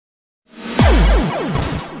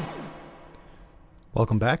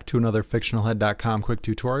Welcome back to another fictionalhead.com quick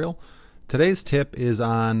tutorial. Today's tip is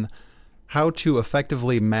on how to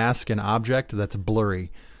effectively mask an object that's blurry.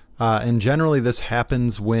 And generally this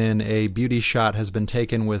happens when a beauty shot has been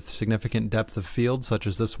taken with significant depth of field, such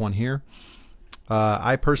as this one here.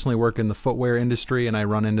 I personally work in the footwear industry and I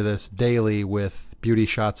run into this daily with beauty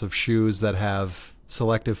shots of shoes that have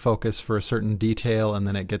selective focus for a certain detail, and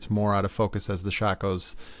then it gets more out of focus as the shot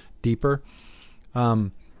goes deeper.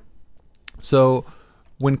 So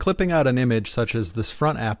when clipping out an image such as this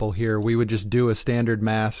front apple here, we would just do a standard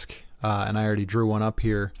mask, and I already drew one up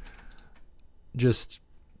here. Just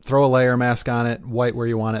throw a layer mask on it, white where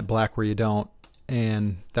you want it, black where you don't,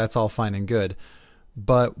 and that's all fine and good.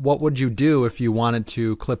 But what would you do if you wanted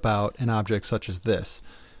to clip out an object such as this?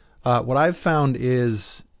 What I've found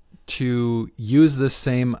is to use this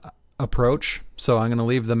same approach. So I'm going to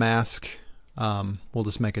leave the mask. We'll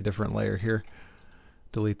just make a different layer here.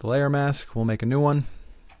 Delete the layer mask. We'll make a new one.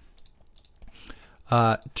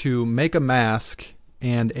 To make a mask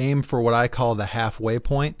and aim for what I call the halfway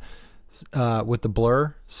point with the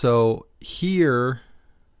blur. So here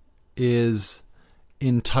is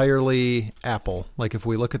entirely apple. Like if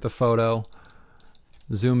we look at the photo,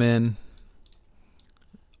 zoom in,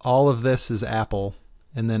 all of this is apple,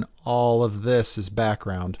 and then all of this is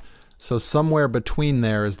background. So somewhere between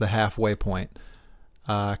there is the halfway point,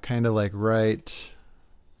 kind of like right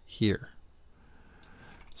here.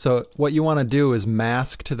 So what you want to do is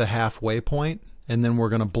mask to the halfway point, and then we're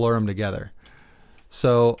going to blur them together.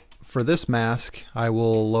 So for this mask, I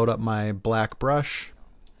will load up my black brush,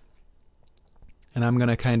 and I'm going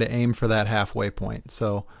to kind of aim for that halfway point.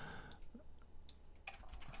 So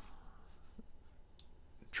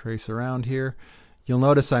trace around here. You'll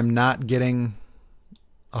notice I'm not getting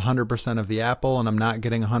 100% of the apple, and I'm not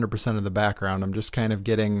getting 100% of the background. I'm just kind of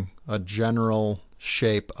getting a general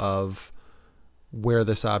shape of where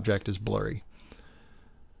this object is blurry.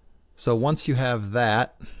 So once you have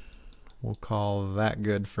that, we'll call that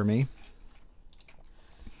good for me.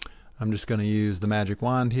 I'm just going to use the magic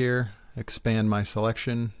wand here, expand my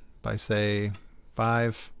selection by say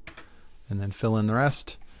 5, and then fill in the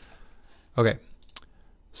rest. Okay,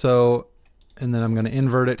 so and then I'm going to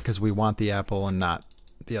invert it because we want the apple and not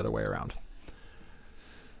the other way around.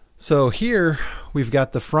 So here we've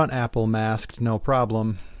got the front apple masked, no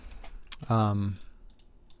problem.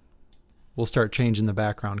 We'll start changing the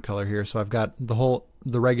background color here. So I've got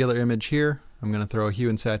the regular image here. I'm going to throw a hue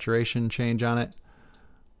and saturation change on it.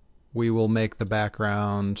 We will make the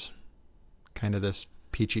background kind of this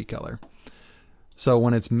peachy color. So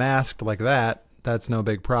when it's masked like that, that's no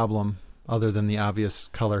big problem, other than the obvious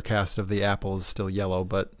color cast of the apple is still yellow,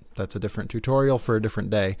 but that's a different tutorial for a different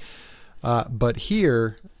day. But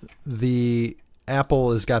here, the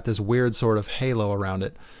apple has got this weird sort of halo around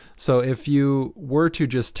it. So if you were to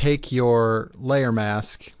just take your layer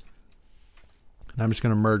mask, and I'm just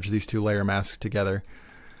going to merge these two layer masks together.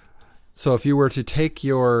 So if you were to take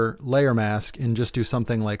your layer mask and just do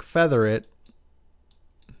something like feather it,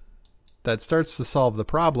 that starts to solve the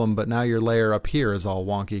problem, but now your layer up here is all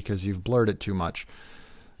wonky because you've blurred it too much.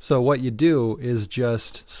 So what you do is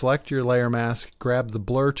just select your layer mask, grab the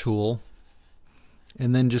blur tool,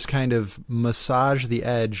 and then just kind of massage the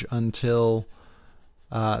edge until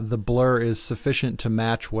the blur is sufficient to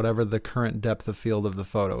match whatever the current depth of field of the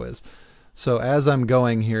photo is. So as I'm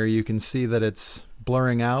going here, you can see that it's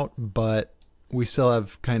blurring out, but we still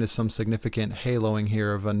have kind of some significant haloing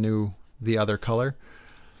here of the other color.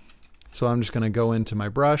 So I'm just going to go into my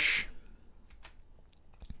brush,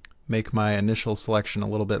 make my initial selection a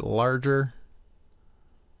little bit larger.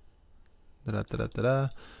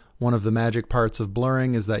 One of the magic parts of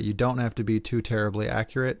blurring is that you don't have to be too terribly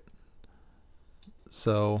accurate.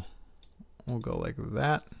 So we'll go like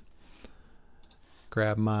that.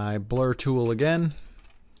 Grab my blur tool again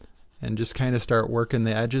and just kind of start working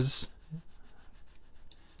the edges.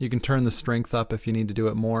 You can turn the strength up if you need to do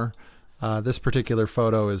it more. This particular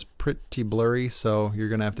photo is pretty blurry, so you're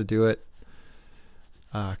going to have to do it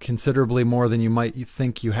considerably more than you might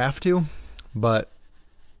think you have to, but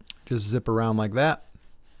just zip around like that.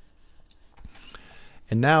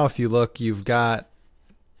 And now if you look, you've got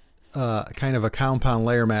kind of a compound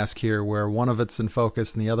layer mask here where one of it's in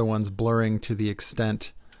focus and the other one's blurring to the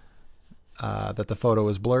extent that the photo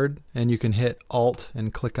is blurred. And you can hit Alt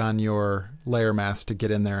and click on your layer mask to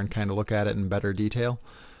get in there and kind of look at it in better detail.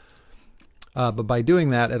 But by doing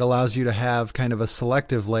that, it allows you to have kind of a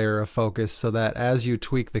selective layer of focus so that as you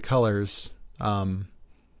tweak the colors, and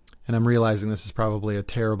I'm realizing this is probably a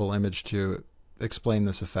terrible image to explain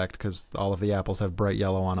this effect because all of the apples have bright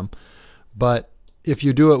yellow on them. But if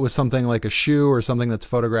you do it with something like a shoe or something that's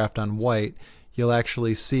photographed on white, you'll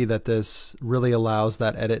actually see that this really allows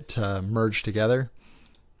that edit to merge together.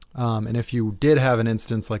 And if you did have an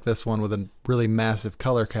instance like this one with a really massive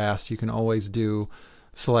color cast, you can always do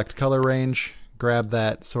select color range, grab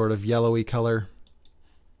that sort of yellowy color,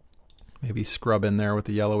 maybe scrub in there with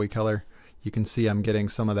the yellowy color. You can see I'm getting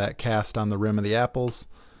some of that cast on the rim of the apples.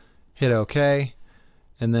 Hit OK,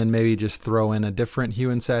 and then maybe just throw in a different hue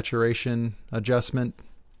and saturation adjustment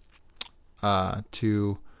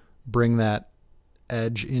to bring that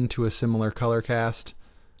edge into a similar color cast,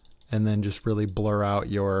 and then just really blur out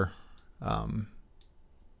your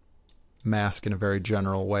mask in a very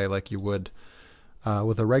general way like you would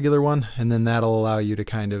with a regular one, and then that'll allow you to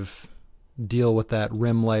kind of deal with that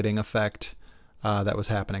rim lighting effect that was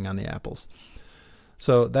happening on the apples.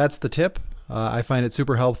 So that's the tip. I find it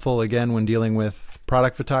super helpful again when dealing with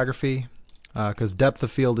product photography, because depth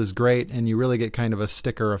of field is great and you really get kind of a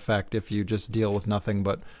sticker effect if you just deal with nothing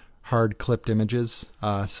but hard clipped images.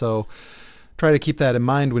 So try to keep that in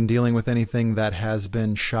mind when dealing with anything that has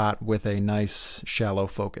been shot with a nice shallow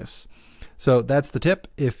focus. So that's the tip.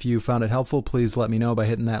 If you found it helpful, please let me know by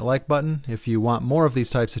hitting that like button. If you want more of these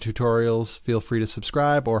types of tutorials, feel free to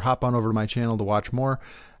subscribe or hop on over to my channel to watch more.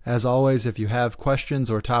 As always, if you have questions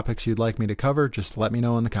or topics you'd like me to cover, just let me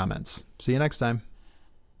know in the comments. See you next time.